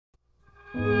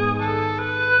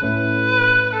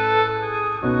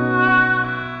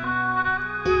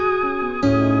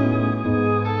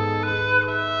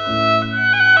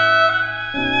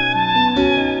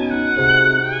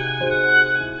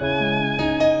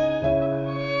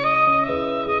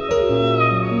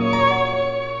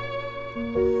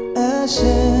as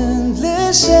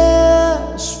endless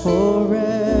as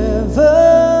forever.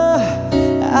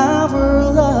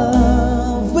 Our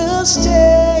love will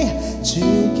stay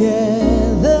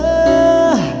together.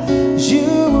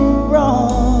 You are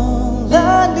all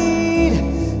I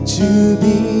need to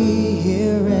be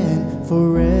here and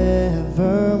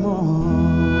forevermore.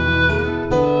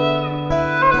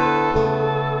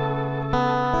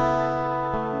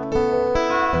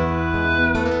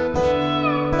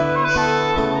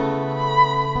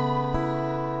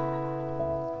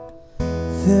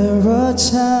 There are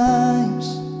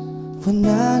times when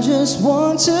I just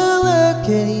want to look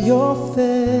at your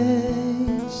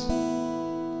face,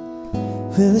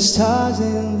 with the stars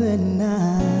in the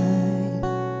night.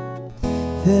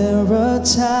 There are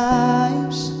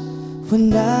times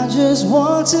when I just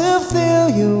want to feel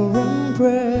your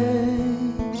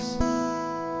embrace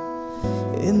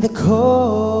in the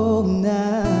cold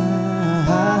night.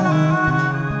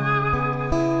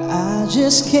 I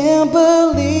just can't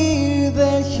believe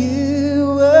that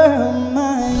you were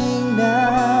mine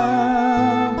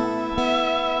now.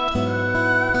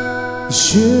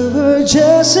 You were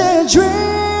just a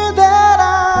dream that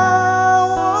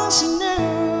I once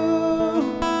knew.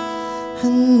 I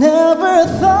never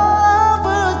thought I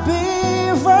would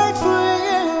be right for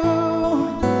you,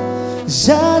 'cause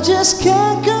I just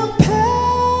can't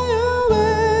compare you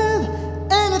with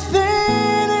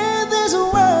anything in this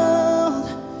world.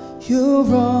 You're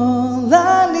all I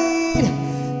need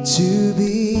to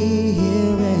be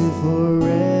here and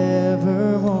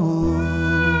forevermore.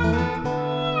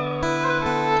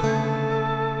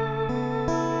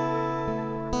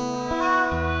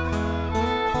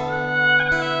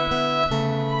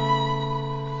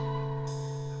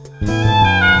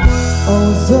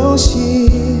 All those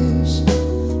years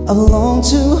I've longed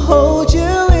to hold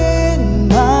you in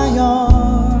my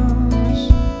arms.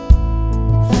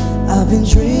 I've been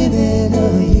dreaming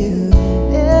of you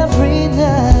every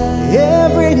night,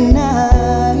 every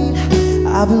night.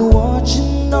 I've been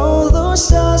watching all those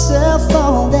stars that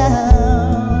fall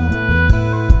down,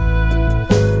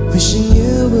 wishing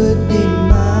you would be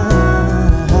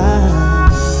mine.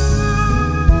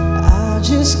 I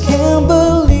just can't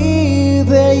believe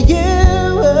that you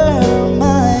were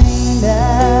mine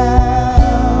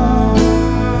now.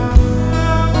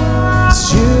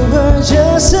 You were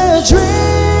just a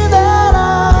dream that I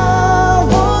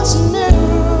once knew.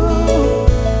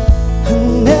 I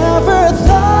never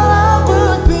thought I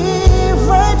would be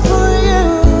right for you,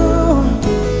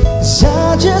 'cause I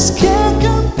just can't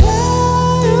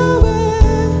compare you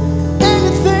with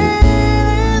anything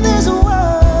in this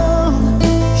world.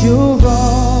 You're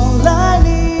all I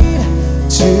need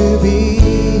to be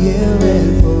here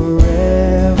and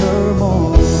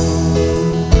forevermore.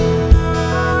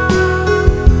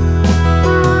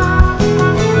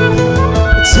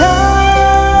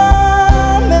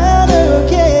 Time and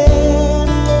again,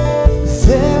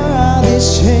 there are these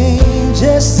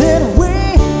changes that we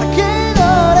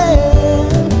cannot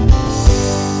end.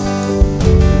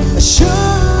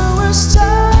 Sure as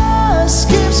stars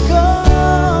keeps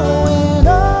going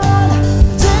on,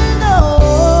 they know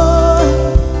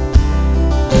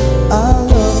our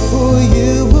love for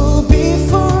you will be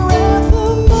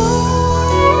forevermore.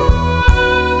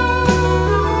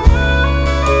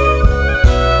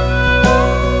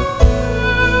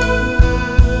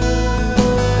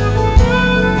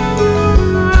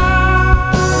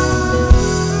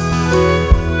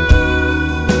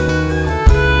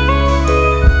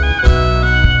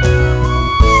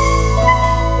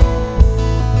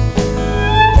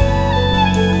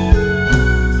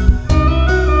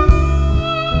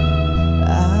 I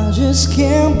just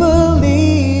can't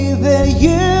believe that you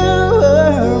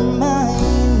are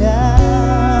mine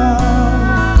now.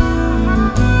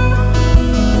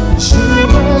 You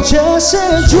were just a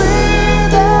dream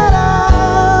that I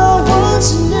once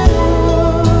knew.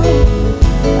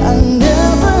 I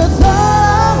never thought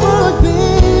I would be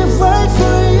right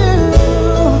for you,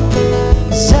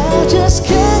 'cause I just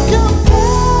can't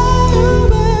compare you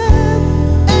with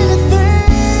anything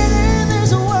in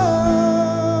this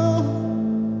world.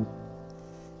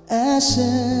 As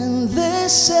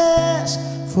endless as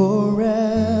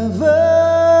forever.